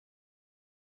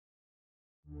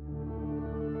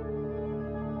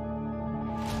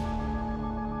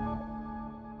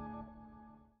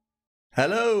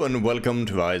Hello and welcome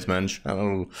to Iceman's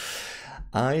channel.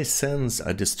 I sense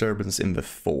a disturbance in the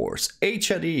force.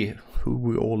 HID, who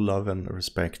we all love and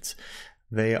respect,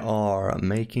 they are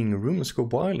making rumors go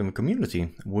wild in the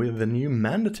community with a new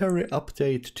mandatory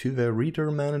update to their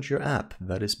Reader Manager app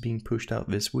that is being pushed out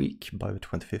this week by the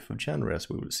 25th of January, as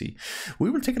we will see. We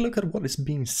will take a look at what is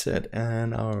being said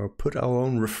and put our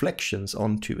own reflections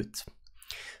onto it.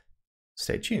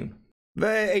 Stay tuned.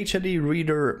 The HID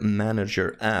Reader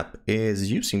Manager app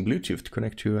is using Bluetooth to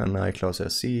connect to an iClass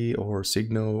SE or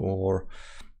Signal or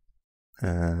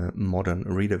modern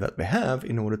reader that they have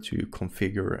in order to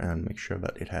configure and make sure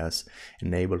that it has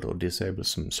enabled or disabled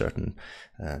some certain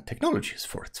technologies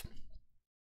for it.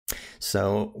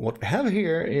 So what we have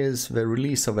here is the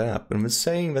release of the app, and we're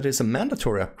saying that it's a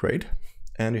mandatory upgrade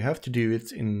and you have to do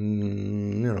it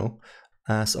in,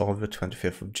 as of the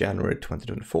 25th of January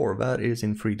 2024. That is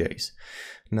in 3 days.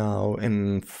 Now,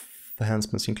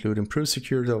 enhancements include improved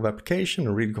security of application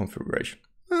and read configuration.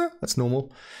 That's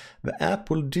normal. The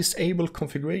app will disable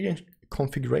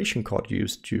configuration card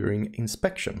use during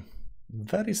inspection.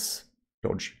 That is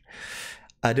dodgy.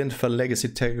 Identify legacy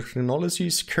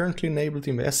technologies currently enabled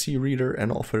in the SE reader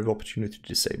and offer the opportunity to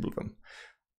disable them.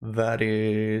 That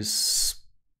is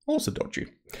also dodgy.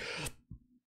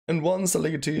 And once a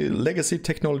legacy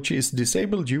technology is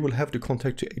disabled, you will have to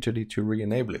contact HID to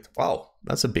re-enable it. Wow,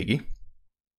 that's a biggie.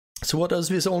 So what does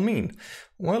this all mean?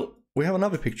 Well, we have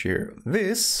another picture here.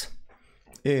 This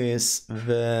is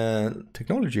the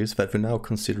technologies that we're now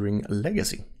considering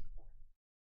legacy.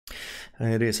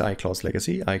 It is iClass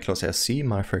Legacy, iClass SC,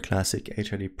 MyFair Classic,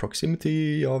 HID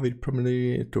Proximity, Arvid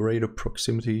Proximity, Dorado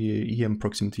Proximity, EM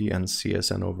Proximity, and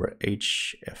CSN over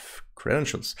HF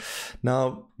credentials.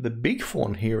 Now, the big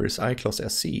one here is iClass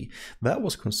SC. That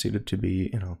was considered to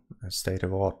be, a state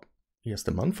of art just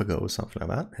a month ago or something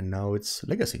like that, and now it's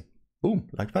legacy. Boom,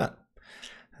 like that.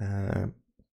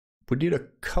 We did a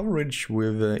coverage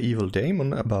with Evil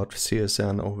Damon about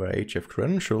CSN over HF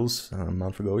credentials a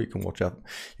month ago. You can watch that.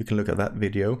 You can look at that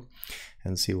video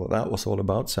and see what that was all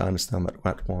about. So I understand that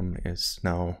that one is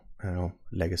now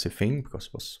legacy thing because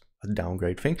it was a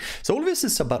downgrade thing. So all this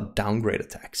is about downgrade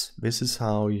attacks. This is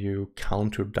how you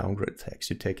counter downgrade attacks.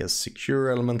 You take a secure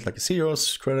element like a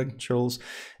zeros credentials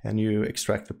and you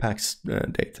extract the pack's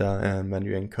data, and then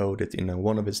you encode it in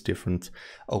one of its different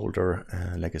older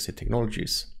legacy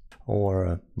technologies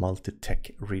or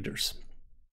multi-tech readers.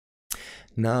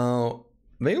 Now,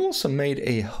 they also made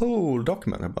a whole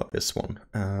document about this one,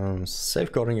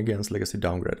 safeguarding against legacy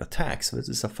downgrade attacks. This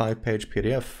is a 5-page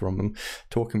PDF from them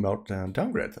talking about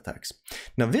downgrade attacks.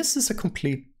 Now, this is a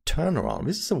complete turnaround.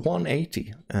 This is a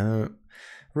 180.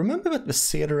 Remember that the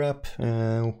Cedar app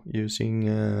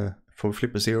using for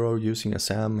Flipper Zero using a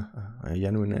SAM, a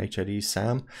genuine HID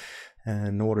SAM,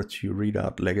 in order to read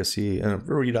out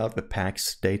the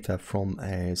PAX data from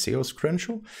a CEO's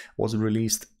credential, was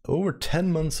released over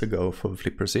 10 months ago for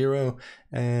Flipper Zero,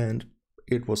 and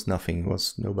it was nothing.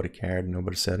 Nobody cared,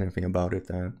 nobody said anything about it.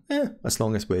 As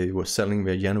long as we were selling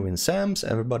the genuine SAMs,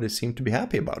 everybody seemed to be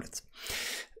happy about it.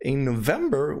 In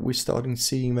November, we started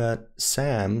seeing that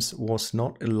SAMs was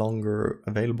not longer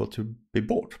available to be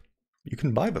bought. You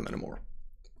couldn't buy them anymore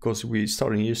because we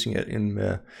started using it in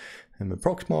the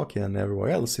Proxmark and everywhere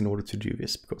else in order to do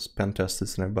this, because pen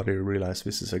testers and everybody realized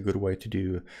this is a good way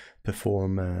to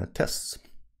perform tests.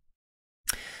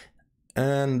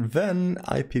 And then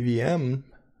IPVM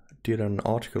did an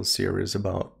article series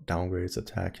about downgrades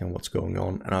attack and what's going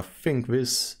on, and I think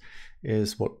this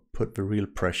is what put the real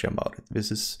pressure about it.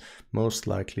 This is most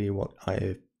likely what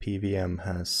IPVM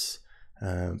has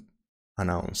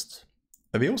announced.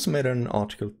 We also made an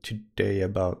article today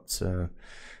about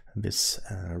this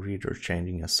reader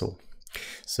changing as well.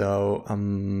 So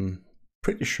I'm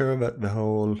pretty sure that the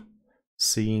whole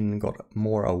scene got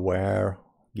more aware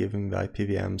giving the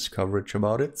IPVM's coverage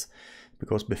about it,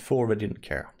 because before they didn't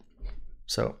care.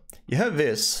 So you have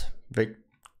this, they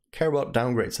care about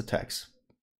downgrades attacks.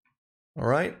 All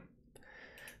right.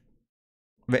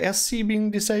 The SC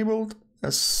being disabled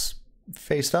as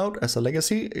phased out as a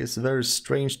legacy is very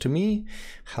strange to me.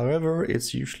 However,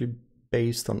 it's usually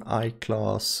based on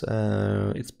iClass.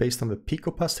 It's based on the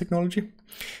PicoPass technology,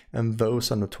 and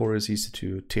those are notoriously easy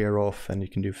to tear off and you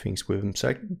can do things with them.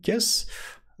 So I guess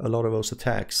a lot of those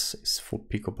attacks is for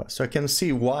PicoPass. So I can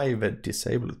see why they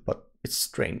disabled it, but it's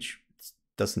strange. It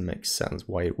doesn't make sense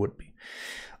why it would be.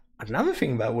 Another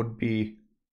thing that would be,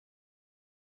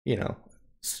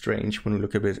 strange when we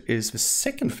look at it is the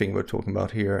second thing we're talking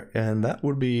about here, and that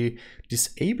would be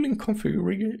disabling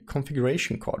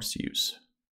configuration cards use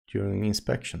during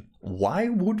inspection. Why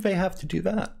would they have to do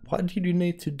that? Why did you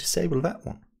need to disable that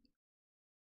one?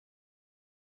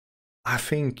 I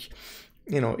think,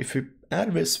 if you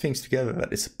add these things together,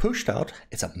 that it's pushed out,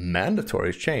 it's a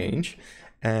mandatory change,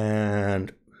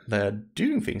 and they're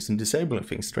doing things and disabling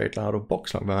things straight out of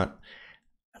box like that,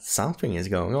 something is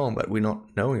going on that we're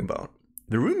not knowing about.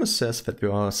 The rumor says that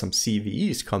there are some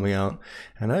CVEs coming out,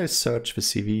 and I searched the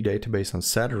CVE database on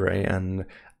Saturday, and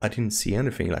I didn't see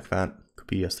anything like that. Could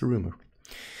be just a rumor.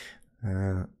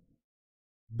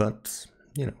 But,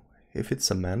 if it's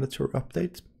a mandatory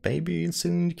update, maybe it's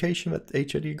an indication that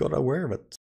HID got aware of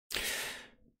it.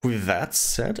 With that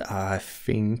said, I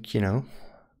think,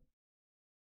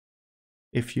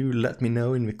 if you let me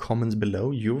know in the comments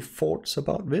below your thoughts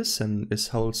about this and this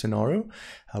whole scenario,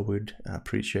 I would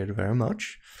appreciate it very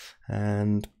much.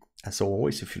 And as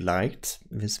always, if you liked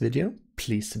this video,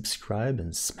 please subscribe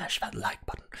and smash that like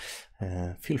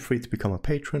button. Feel free to become a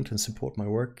patron and support my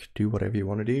work. Do whatever you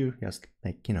want to do. Just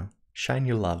shine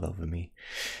your love over me.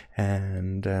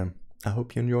 And I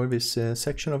hope you enjoy this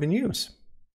section of the news.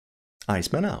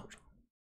 Iceman out.